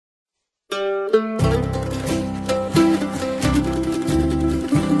Welcome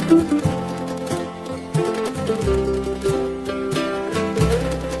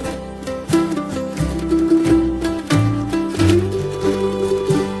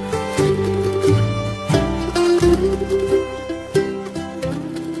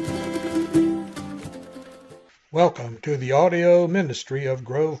to the audio ministry of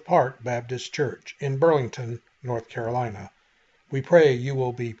Grove Park Baptist Church in Burlington, North Carolina. We pray you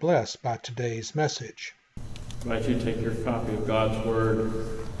will be blessed by today's message. I invite you to take your copy of God's Word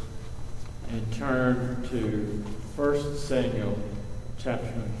and turn to 1 Samuel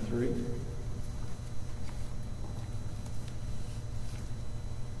chapter 3.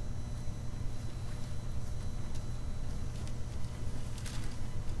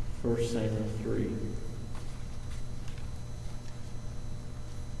 First Samuel 3.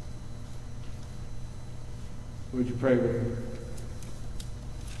 Would you pray with me?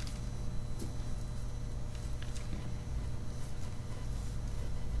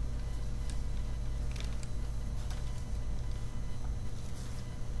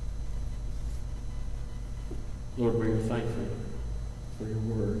 Lord, we are thankful for your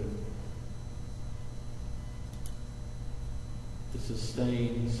word. It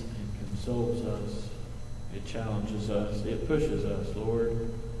sustains and consoles us. It challenges us. It pushes us,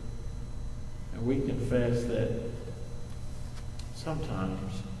 Lord. And we confess that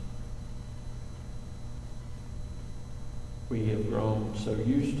sometimes we have grown so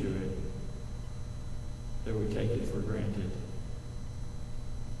used to it that we take it for granted.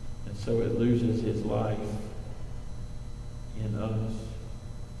 And so it loses its life in us.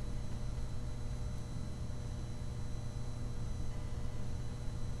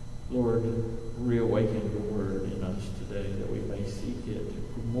 Lord, reawaken your word in us today that we may seek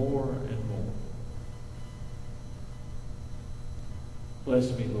it more and more.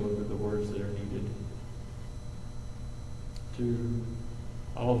 Bless me, Lord, with the words that are needed to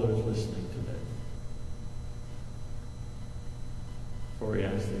all those listening today. For we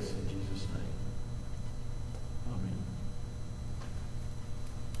ask this in Jesus' name. Amen.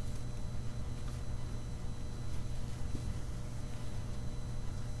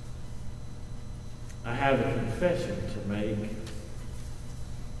 I have a confession to make.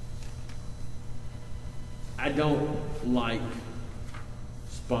 I don't like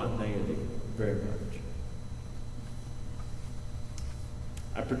spontaneity very much.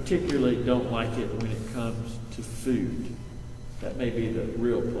 I particularly don't like it when it comes to food. That may be the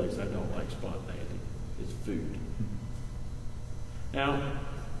real place I don't like spontaneity, is food. Now,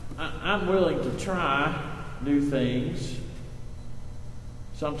 I'm willing to try new things.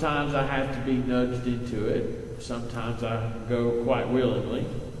 Sometimes I have to be nudged into it. Sometimes I go quite willingly.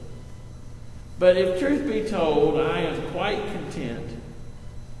 But if truth be told, I am quite content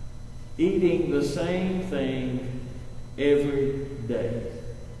eating the same thing every day.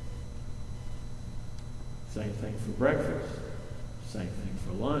 Same thing for breakfast, same thing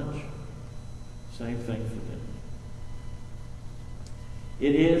for lunch, same thing for dinner.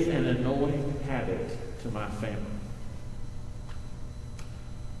 It is an annoying habit to my family.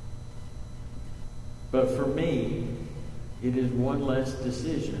 But for me, it is one less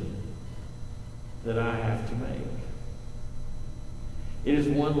decision that I have to make. It is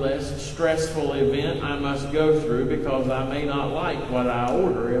one less stressful event I must go through because I may not like what I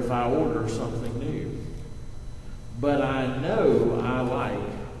order if I order something new. But I know I like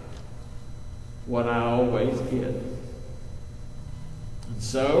what I always get. And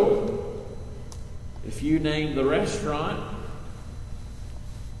so, if you name the restaurant,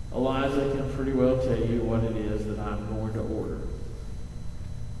 Eliza can pretty well tell you what it is that I'm going to order.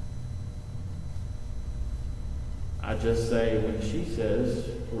 I just say, when she says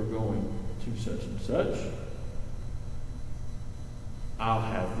we're going to such and such, I'll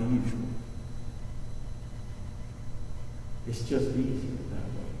have the usual. It's just easier that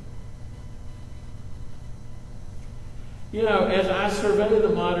way. You know, as I survey the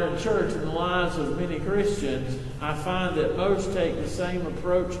modern church and the lives of many Christians, I find that most take the same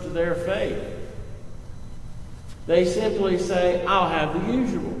approach to their faith. They simply say, I'll have the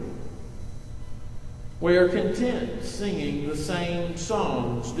usual. We are content singing the same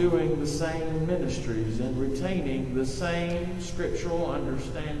songs, doing the same ministries, and retaining the same scriptural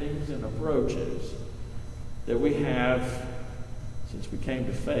understandings and approaches that we have since we came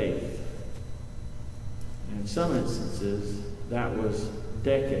to faith. And in some instances, that was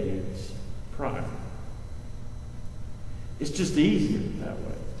decades prior. It's just easier that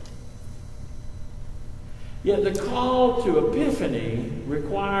way. Yet the call to Epiphany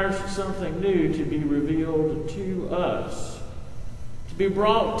requires something new to be revealed to us, to be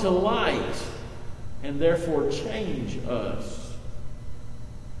brought to light and therefore change us.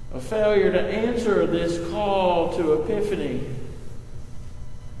 A failure to answer this call to epiphany,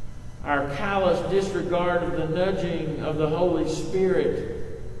 our callous disregard of the nudging of the Holy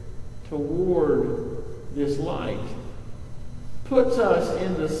Spirit toward this light, puts us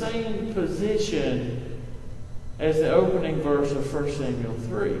in the same position as the opening verse of 1 Samuel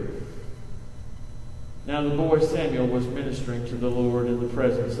 3. Now the boy Samuel was ministering to the Lord in the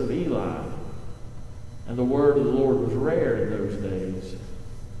presence of Eli, and the word of the Lord was rare in those days.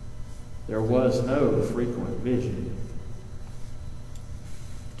 There was no frequent vision.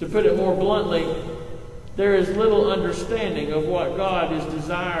 To put it more bluntly, there is little understanding of what God is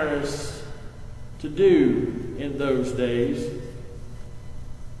desirous to do in those days,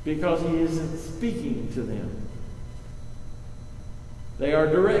 because He isn't speaking to them. They are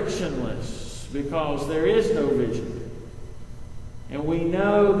directionless because there is no vision. And we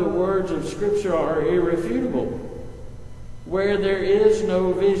know the words of Scripture are irrefutable. Where there is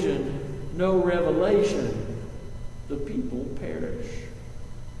no vision, no revelation, the people perish.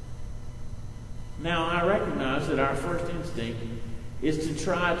 Now, I recognize that our first instinct is to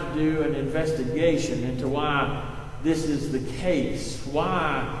try to do an investigation into why this is the case.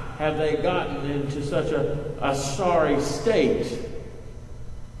 Why have they gotten into such a sorry state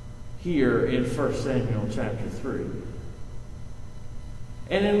here in 1 Samuel chapter 3?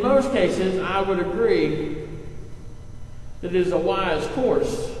 And in most cases, I would agree that it is a wise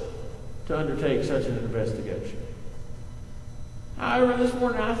course to undertake such an investigation. However, this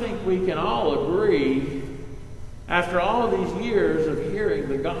morning I think we can all agree, after all of these years of hearing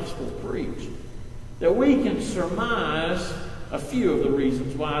the gospel preached, that we can surmise a few of the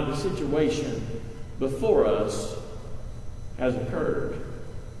reasons why the situation before us has occurred.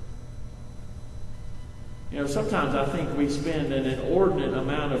 You know, sometimes I think we spend an inordinate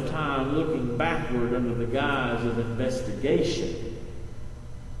amount of time looking backward under the guise of investigation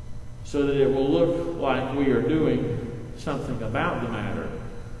so that it will look like we are doing something about the matter,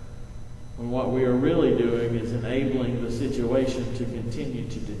 when what we are really doing is enabling the situation to continue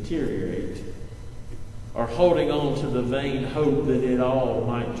to deteriorate, or holding on to the vain hope that it all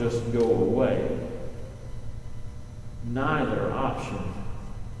might just go away. Neither option,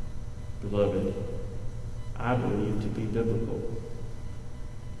 beloved, I believe to be biblical.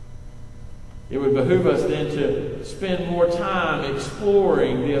 It would behoove us then to spend more time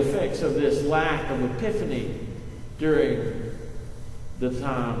exploring the effects of this lack of epiphany during the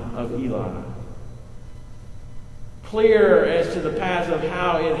time of Eli. Clear as to the path of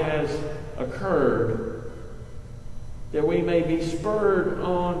how it has occurred, that we may be spurred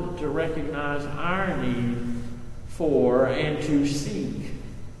on to recognize our need for and to seek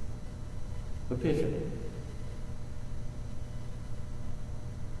epiphany.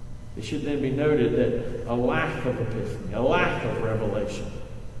 It should then be noted that a lack of epiphany, a lack of revelation,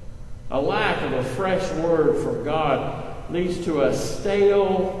 a lack of a fresh word from God leads to a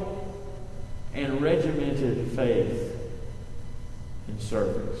stale and regimented faith and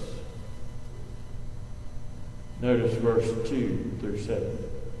service. Notice verse 2 through 7.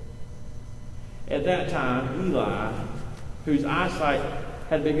 At that time, Eli, whose eyesight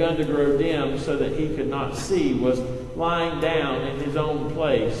had begun to grow dim so that he could not see, was lying down in his own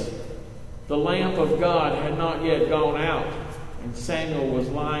place. The lamp of God had not yet gone out, and Samuel was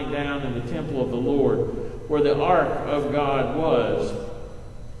lying down in the temple of the Lord, where the ark of God was.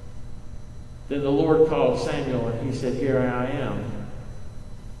 Then the Lord called Samuel, and he said, "Here I am,"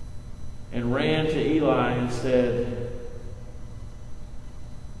 and ran to Eli and said,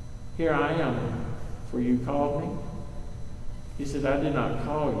 "Here I am, for you called me." He said, "I did not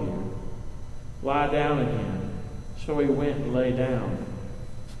call you. Lie down again." So he went and lay down.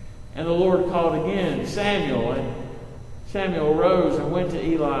 And the Lord called again, "Samuel." And Samuel rose and went to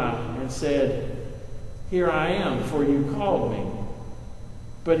Eli and said, "Here I am, for you called me."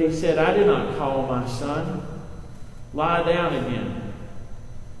 But he said, "I did not call, my son. Lie down again."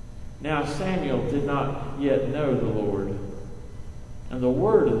 Now Samuel did not yet know the Lord, and the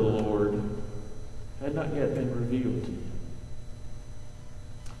word of the Lord had not yet been revealed to him.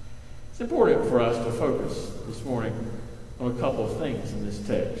 It's important for us to focus this morning on a couple of things in this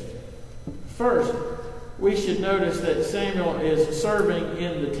text. First, we should notice that Samuel is serving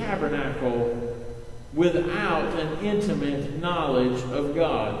in the tabernacle without an intimate knowledge of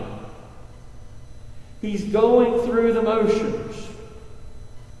God. He's going through the motions,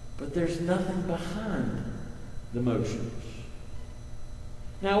 but there's nothing behind the motions.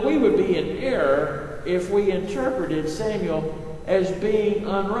 Now, we would be in error if we interpreted Samuel as being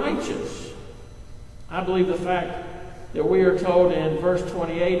unrighteous. I believe the fact that we are told in verse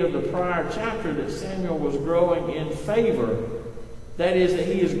 28 of the prior chapter that Samuel was growing in favor. That is, that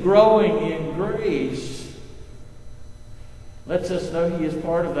he is growing in grace. Lets us know he is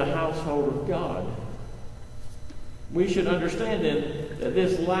part of the household of God. We should understand then that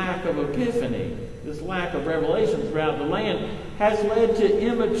this lack of epiphany, this lack of revelation throughout the land, has led to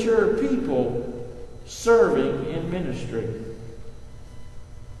immature people serving in ministry.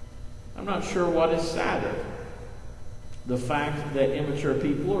 I'm not sure what is sadder, the fact that immature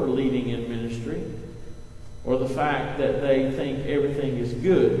people are leading in ministry, or the fact that they think everything is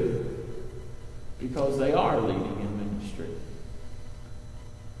good because they are leading in ministry.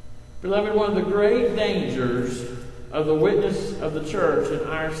 Beloved, one of the great dangers of the witness of the church in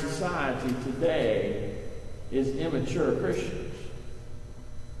our society today is immature Christians.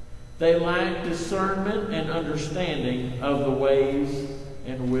 They lack discernment and understanding of the ways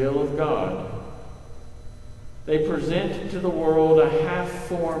and will of God. They present to the world a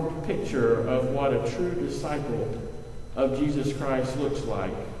half-formed picture of what a true disciple of Jesus Christ looks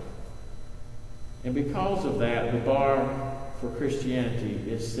like. And because of that, the bar for Christianity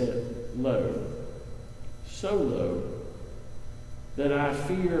is set low. So low that I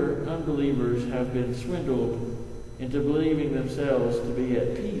fear unbelievers have been swindled into believing themselves to be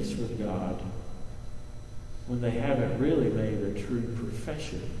at peace with God when they haven't really made a true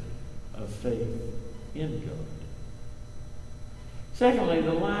profession of faith in God. Secondly,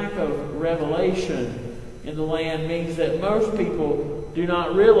 the lack of revelation in the land means that most people do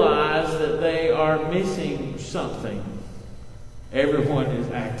not realize that they are missing something. Everyone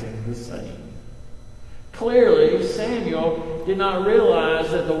is acting the same. Clearly, Samuel did not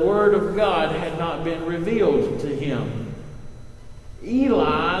realize that the Word of God had not been revealed to him.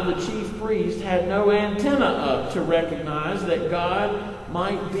 Eli, the chief priest, had no antenna up to recognize that God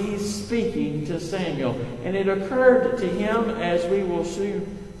might be speaking to Samuel. And it occurred to him, as we will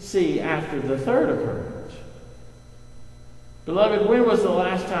soon see after the third occurrence. Beloved, when was the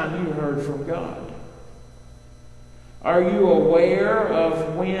last time you heard from God? Are you aware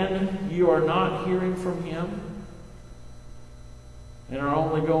of when you are not hearing from Him and are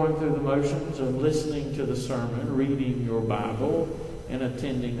only going through the motions of listening to the sermon, reading your Bible, and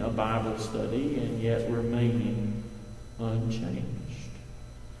attending a Bible study, and yet remaining unchanged?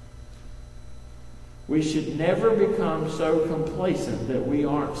 We should never become so complacent that we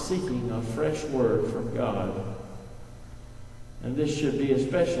aren't seeking a fresh word from God. And this should be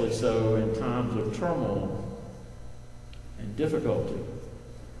especially so in times of turmoil and difficulty,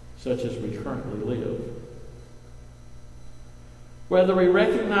 such as we currently live. Whether we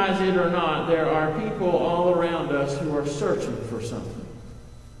recognize it or not, there are people all around us who are searching for something.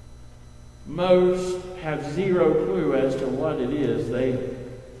 Most have zero clue as to what it is they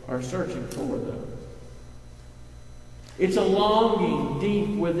are searching for, though. It's a longing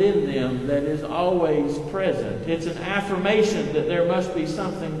deep within them that is always present. It's an affirmation that there must be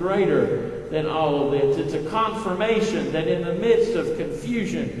something greater than all of this. It's a confirmation that in the midst of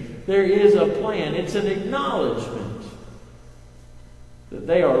confusion, there is a plan. It's an acknowledgement that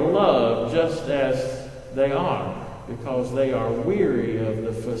they are loved just as they are, because they are weary of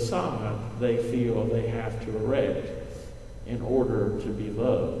the facade they feel they have to erect in order to be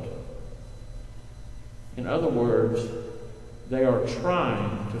loved. In other words, they are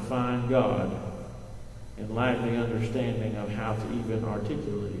trying to find God and lack the understanding of how to even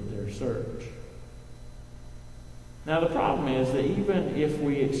articulate their search. Now, the problem is that even if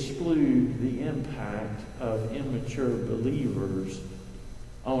we exclude the impact of immature believers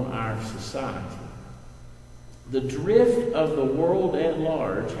on our society, the drift of the world at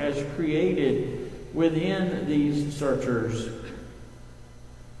large has created within these searchers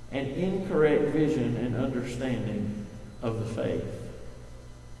an incorrect vision and understanding of the faith.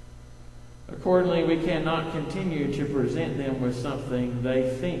 Accordingly, we cannot continue to present them with something they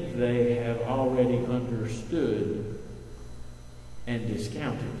think they have already understood and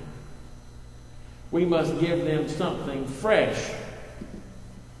discounted. We must give them something fresh.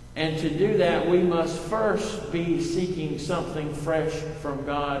 And to do that, we must first be seeking something fresh from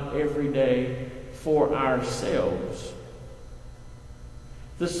God every day for ourselves.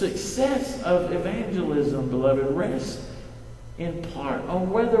 The success of evangelism, beloved, rests in part on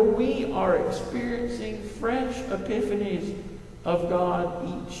whether we are experiencing fresh epiphanies of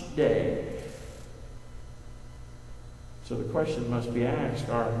God each day. So the question must be asked,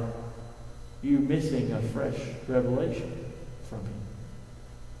 are you missing a fresh revelation from Him?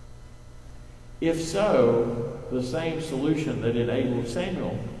 If so, the same solution that enabled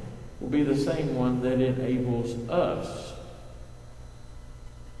Samuel will be the same one that enables us.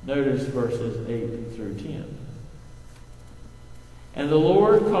 Notice verses 8 through 10. And the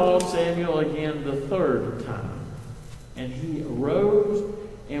Lord called Samuel again the third time. And he arose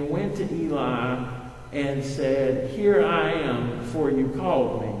and went to Eli and said, "Here I am, for you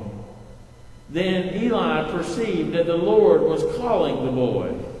called me." Then Eli perceived that the Lord was calling the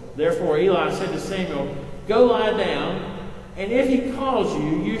boy. Therefore Eli said to Samuel, "Go lie down, and if he calls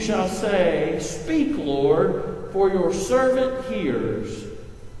you, you shall say, 'Speak, Lord, for your servant hears.'"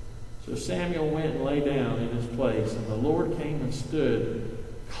 So Samuel went and lay down in his place, and the Lord came and stood,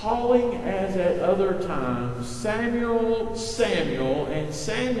 calling as at other times, "Samuel, Samuel." And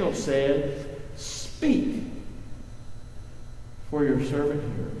Samuel said, "Speak, for your servant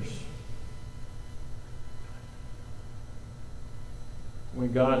hears."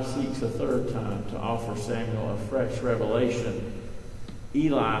 When God seeks a third time to offer Samuel a fresh revelation,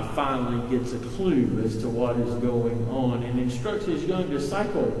 Eli finally gets a clue as to what is going on and instructs his young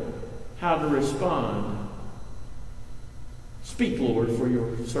disciple how to respond. "Speak, Lord, for your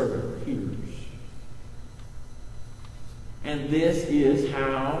servant hears." And this is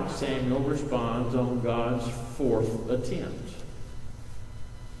how Samuel responds on God's fourth attempt.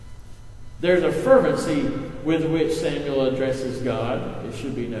 There's a fervency with which Samuel addresses God, it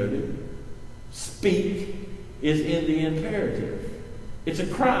should be noted. Speak is in the imperative. It's a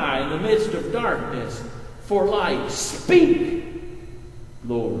cry in the midst of darkness for light. "Speak,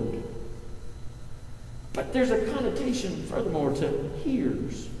 Lord." But there's a connotation, furthermore, to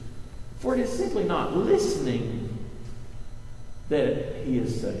hears. For it is simply not listening that he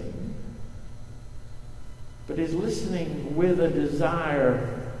is saying, but is listening with a desire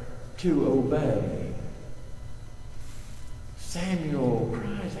to obey. Samuel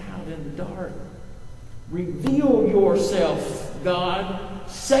cries out in the dark, "Reveal yourself, God.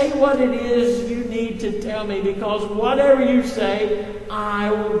 Say what it is you need to tell me, because whatever you say,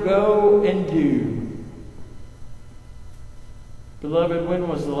 I will go and do." Beloved, when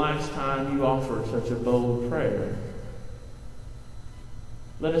was the last time you offered such a bold prayer?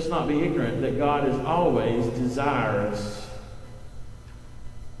 Let us not be ignorant that God is always desirous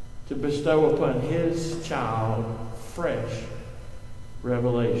to bestow upon his child fresh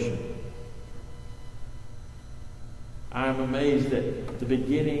revelation. I am amazed that the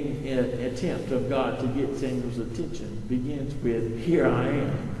beginning attempt of God to get Samuel's attention begins with, "Here I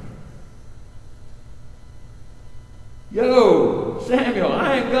am." "Yo, Samuel,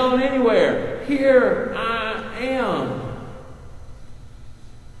 I ain't going anywhere. Here I am."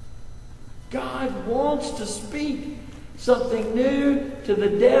 God wants to speak something new to the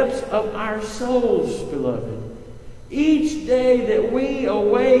depths of our souls, beloved. Each day that we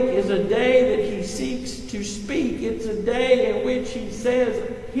awake is a day that he seeks to speak. It's a day in which he says,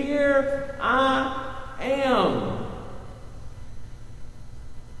 "Here I am."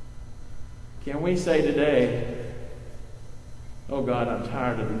 Can we say today, "Oh God, I'm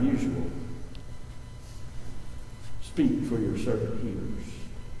tired of the usual. Speak, for your servant hears"?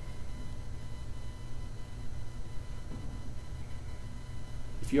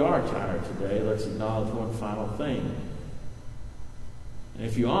 If you are tired today, let's acknowledge one final thing. And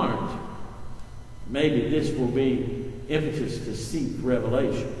if you aren't, maybe this will be impetus to seek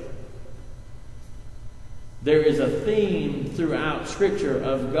revelation. There is a theme throughout Scripture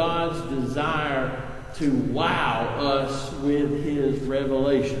of God's desire to wow us with his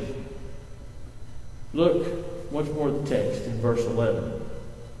revelation. Look once more at the text in verse 11.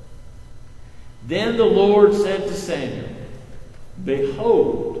 "Then the Lord said to Samuel,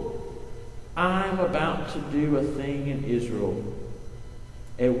 Behold, I am about to do a thing in Israel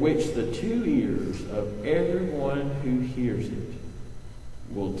at which the 2 ears of everyone who hears it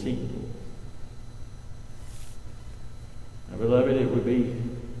will tingle." Now, beloved, it would be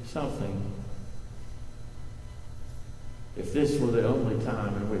something if this were the only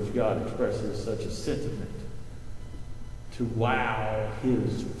time in which God expresses such a sentiment to wow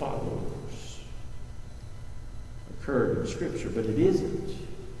his followers. Occurred in Scripture, but it isn't.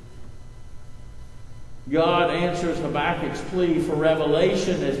 God answers Habakkuk's plea for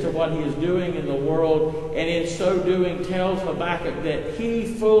revelation as to what he is doing in the world, and in so doing tells Habakkuk that if he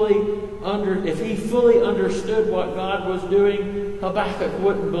fully understood what God was doing, Habakkuk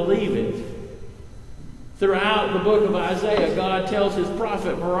wouldn't believe it. Throughout the book of Isaiah, God tells his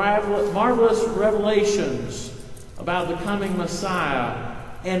prophet marvelous revelations about the coming Messiah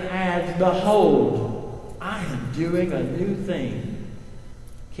and adds, "Behold, I am doing a new thing.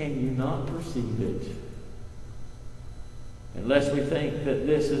 Can you not perceive it?" Unless we think that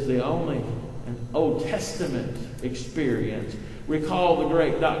this is the only Old Testament experience recall the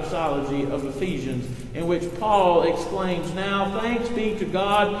great doxology of Ephesians, in which Paul exclaims, "Now thanks be to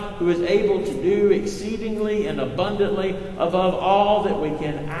God who is able to do exceedingly and abundantly above all that we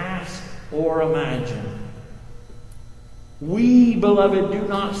can ask or imagine." We, beloved, do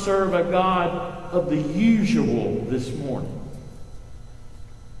not serve a God of the usual this morning.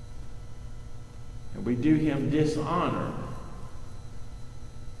 And we do Him dishonor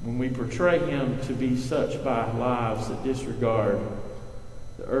when we portray Him to be such by lives that disregard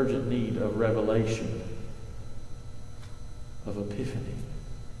the urgent need of revelation, of epiphany.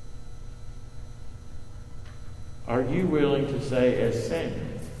 Are you willing to say, as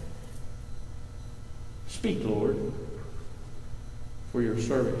Samuel, "Speak, Lord, for your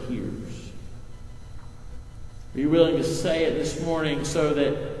servant hears"? Are you willing to say it this morning so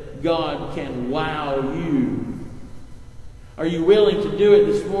that God can wow you? Are you willing to do it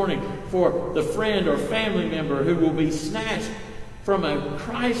this morning for the friend or family member who will be snatched from a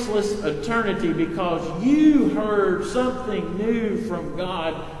Christless eternity because you heard something new from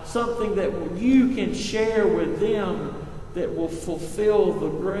God, something that you can share with them that will fulfill the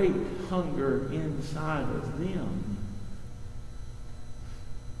great hunger inside of them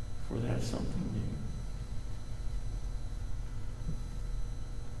for that something new?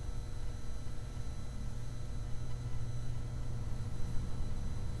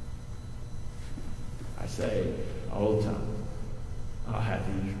 I say all the time, I'll have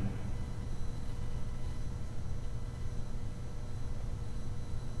the usual.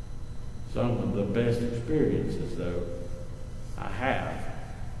 Some of the best experiences, though, I have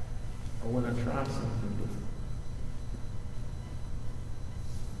are when I try something different.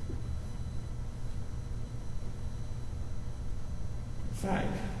 In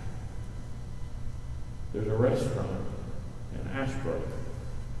fact, there's a restaurant in Asheboro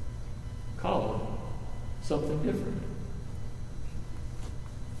called Something Different.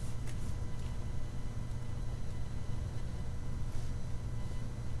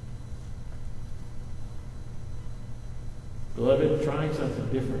 Beloved, trying something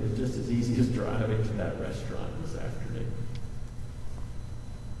different is just as easy as driving to that restaurant this afternoon.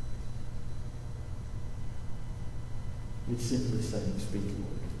 It's simply saying, "Speak,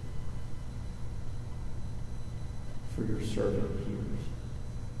 Lord, for your servant hears."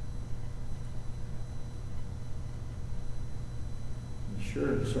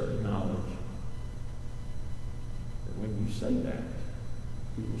 Sure and certain knowledge that when you say that,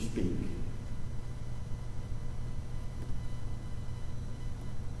 He will speak.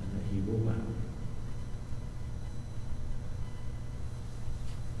 And that He will wow.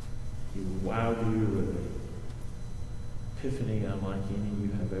 He will wow you with an epiphany unlike any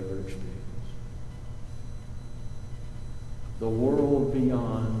you have ever experienced. The world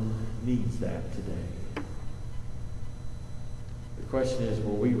beyond needs that today. The question is,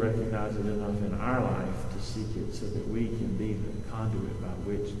 will we recognize it enough in our life to seek it so that we can be the conduit by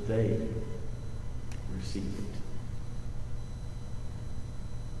which they receive it?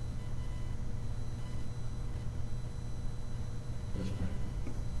 Let's pray.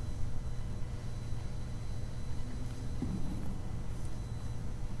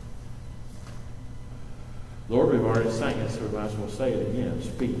 Lord, we've already sang it, so we might as well say it again.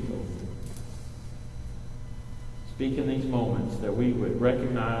 Speak, Lord. Speak in these moments that we would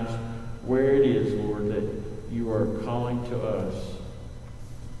recognize where it is, Lord, that you are calling to us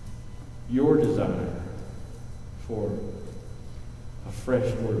your desire for a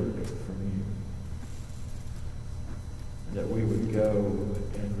fresh word from you. And that we would go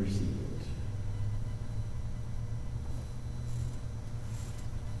and receive it.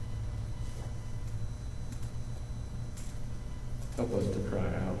 Help us to cry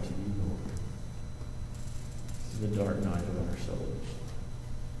out to you, Lord. The dark night of our souls.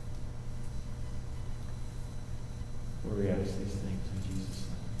 Lord, we ask these things in Jesus'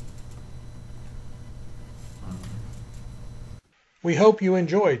 name. Amen. We hope you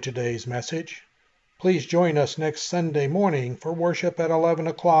enjoyed today's message. Please join us next Sunday morning for worship at 11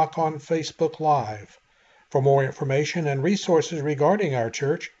 o'clock on Facebook Live. For more information and resources regarding our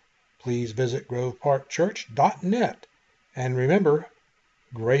church, please visit groveparkchurch.net. And remember,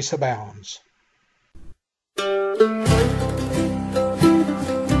 grace abounds.